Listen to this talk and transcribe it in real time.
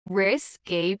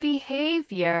risky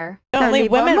behavior. Don't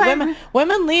leave.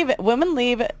 Women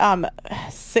leave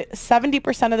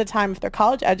 70% of the time. If they're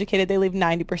college educated, they leave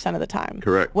 90% of the time.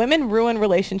 Correct. Women ruin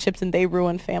relationships and they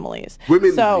ruin families.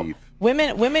 Women so leave.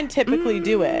 Women typically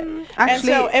do it.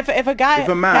 Actually, and so if a guy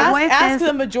wife ask is-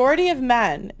 the majority of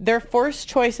men, their first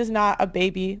choice is not a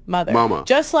baby mother. Mama.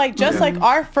 Just like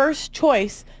our first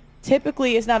choice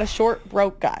typically is not a short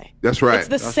broke guy. That's right. It's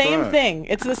the That's same right. thing.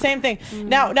 It's the same thing.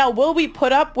 Now will we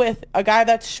put up with a guy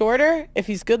that's shorter if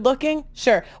he's good looking?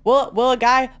 Sure. Will a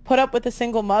guy put up with a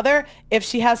single mother if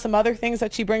she has some other things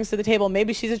that she brings to the table?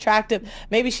 Maybe she's attractive,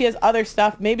 maybe she has other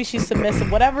stuff, maybe she's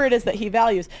submissive, whatever it is that he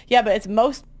values. Yeah, but it's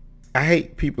most I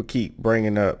hate people keep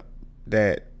bringing up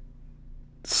that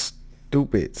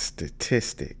stupid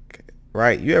statistic,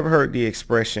 right? You ever heard the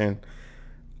expression,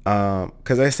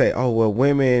 because they say, oh, well,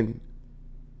 women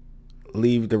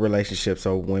leave the relationships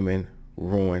or women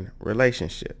ruin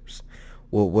relationships.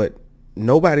 Well, what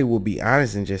nobody will be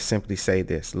honest and just simply say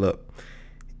this. Look,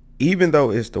 even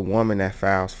though it's the woman that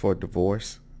files for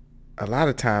divorce, a lot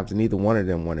of times neither one of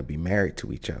them want to be married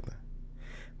to each other.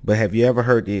 But have you ever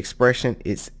heard the expression,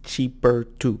 it's cheaper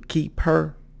to keep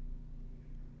her?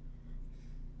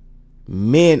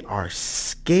 Men are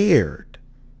scared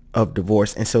of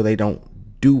divorce, and so they don't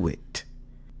do it.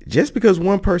 Just because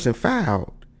one person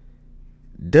filed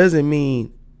doesn't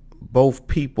mean both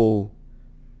people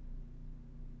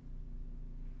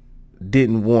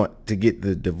didn't want to get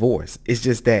the divorce. It's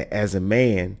just that as a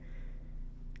man,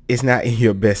 it's not in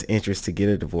your best interest to get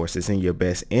a divorce. It's in your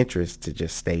best interest to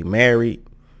just stay married,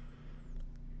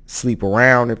 sleep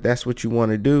around if that's what you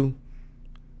want to do,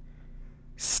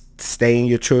 stay in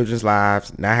your children's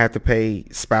lives, not have to pay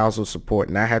spousal support,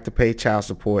 not have to pay child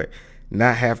support,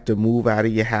 not have to move out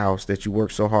of your house that you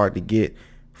work so hard to get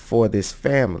for this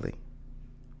family.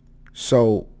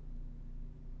 So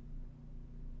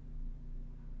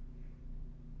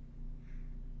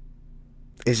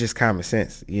it's just common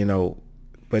sense,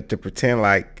 but to pretend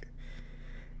like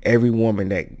every woman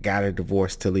that got a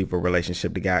divorce to leave a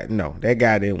relationship, that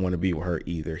guy didn't want to be with her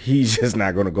either. He's just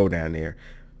not going to go down there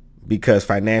because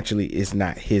financially it's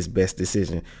not his best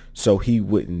decision. So he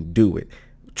wouldn't do it.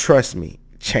 Trust me,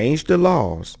 change the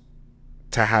laws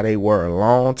to how they were a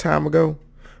long time ago,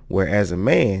 where as a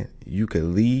man, you could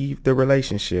leave the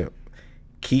relationship,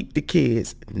 keep the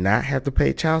kids, not have to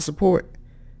pay child support.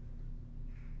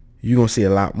 You're going to see a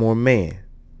lot more men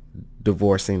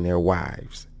divorcing their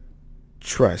wives.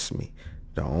 Trust me,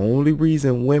 the only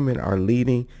reason women are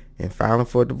leading and filing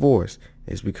for divorce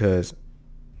is because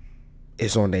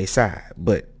it's on their side.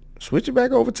 But switch it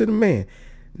back over to the man.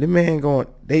 The man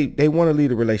they want to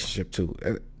lead a relationship too.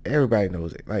 Everybody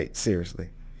knows it. Like,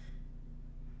 seriously,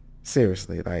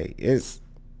 like,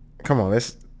 come on,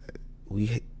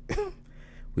 we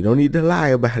don't need to lie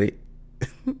about it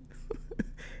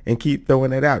and keep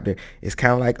throwing it out there. It's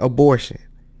kind of like abortion.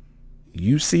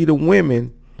 You see the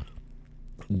women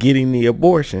getting the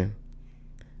abortion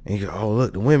and you go, oh,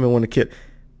 look, the women want to kill.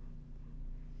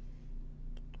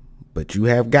 But you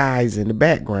have guys in the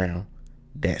background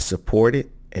that support it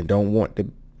and don't want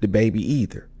the baby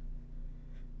either.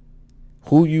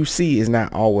 Who you see is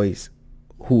not always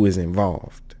who is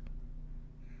involved.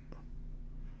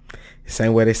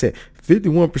 Same way they said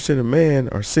 51% of men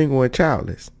are single and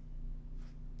childless.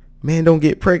 Men don't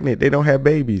get pregnant. They don't have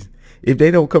babies. If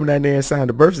they don't come down there and sign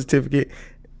the birth certificate,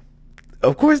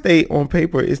 of course they on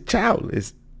paper is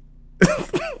childless.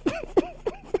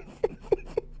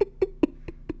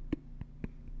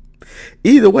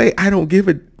 Either way, I don't give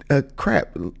a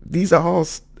crap. These are all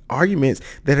arguments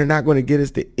that are not going to get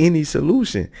us to any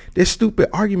solution. They're stupid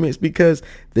arguments because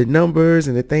the numbers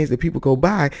and the things that people go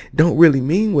by don't really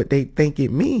mean what they think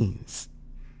it means.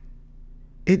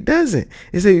 It doesn't.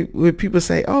 It's when people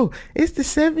say, oh, it's the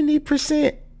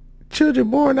 70%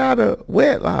 children born out of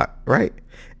wedlock, right?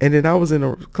 And then I was in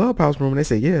a clubhouse room and they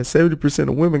said, yeah, 70%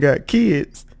 of women got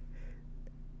kids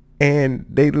and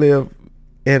they live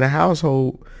in a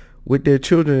household with their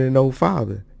children and no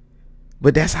father.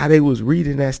 But that's how they was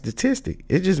reading that statistic.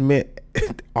 It just meant,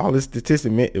 all the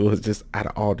statistic meant it was just out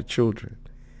of all the children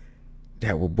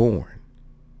that were born,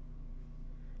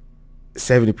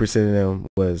 70% of them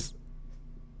was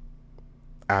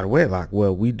out of wedlock.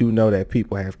 Well, we do know that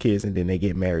people have kids and then they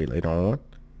get married later on.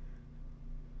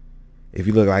 If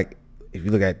you look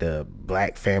at the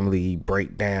black family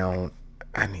breakdown,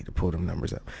 I need to pull them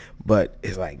numbers up. But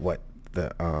it's like what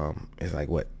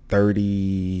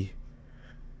 30,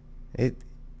 it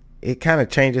kind of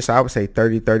changes. So I would say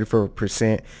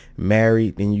 34%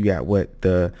 married. Then you got what,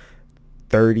 the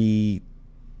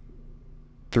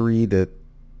 33 to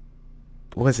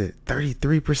was it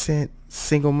 33%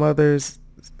 single mothers,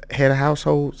 head of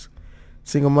households,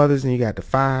 single mothers, and you got the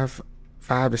 5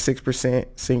 to 6%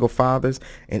 single fathers,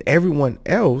 and everyone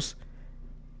else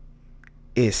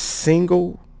is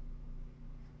single,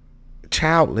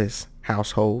 childless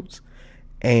households,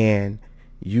 and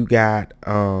you got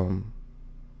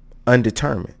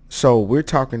undetermined. So we're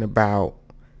talking about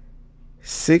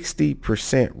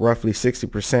 60%, roughly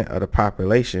 60% of the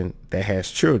population that has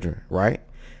children, right?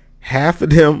 Half of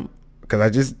them, because I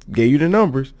just gave you the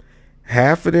numbers,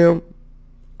 half of them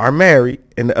are married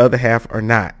and the other half are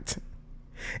not.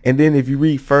 And then if you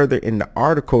read further in the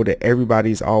article that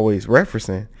everybody's always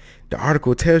referencing, the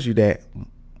article tells you that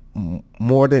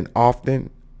more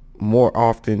often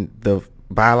the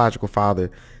biological father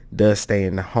does stay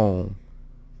in the home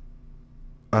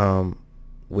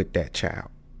with that child.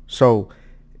 So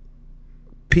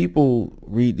people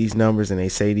read these numbers and they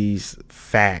say these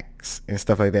facts and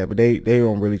stuff like that, but they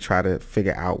don't really try to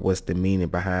figure out what's the meaning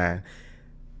behind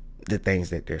the things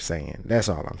that they're saying. That's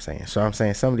all I'm saying. So I'm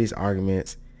saying some of these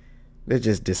arguments, they're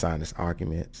just dishonest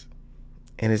arguments,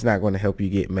 and it's not going to help you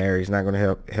get married. It's not going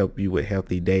to help you with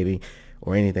healthy dating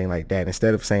or anything like that.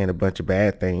 Instead of saying a bunch of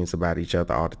bad things about each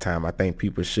other all the time, I think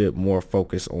people should more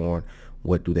focus on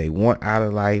what do they want out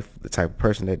of life, the type of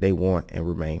person that they want, and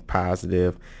remain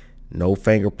positive. No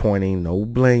finger pointing, no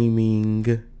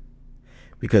blaming,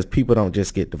 because people don't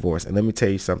just get divorced. And let me tell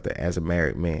you something, as a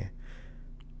married man,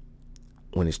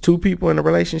 when it's two people in a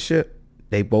relationship,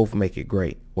 they both make it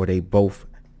great, or they both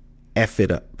F it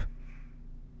up.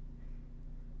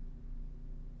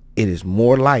 It is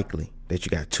more likely that you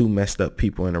got two messed up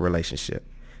people in a relationship.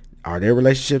 Are there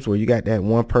relationships where you got that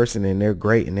one person and they're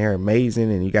great and they're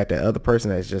amazing, and you got that other person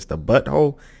that's just a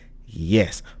butthole?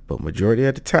 Yes, but majority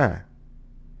of the time,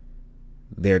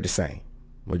 they're the same.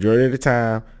 Majority of the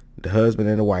time, the husband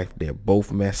and the wife, they're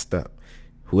both messed up.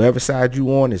 Whoever side you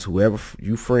on is whoever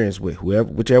you friends with.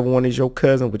 Whichever one is your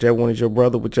cousin, whichever one is your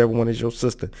brother, whichever one is your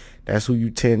sister. That's who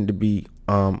you tend to be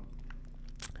on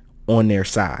their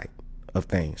side of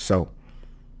things. So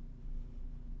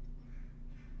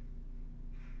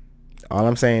all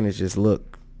I'm saying is just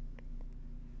look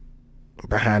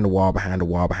behind the wall, behind the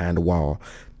wall, behind the wall,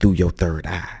 through your third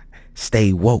eye.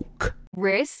 Stay woke.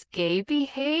 Risky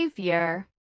behavior.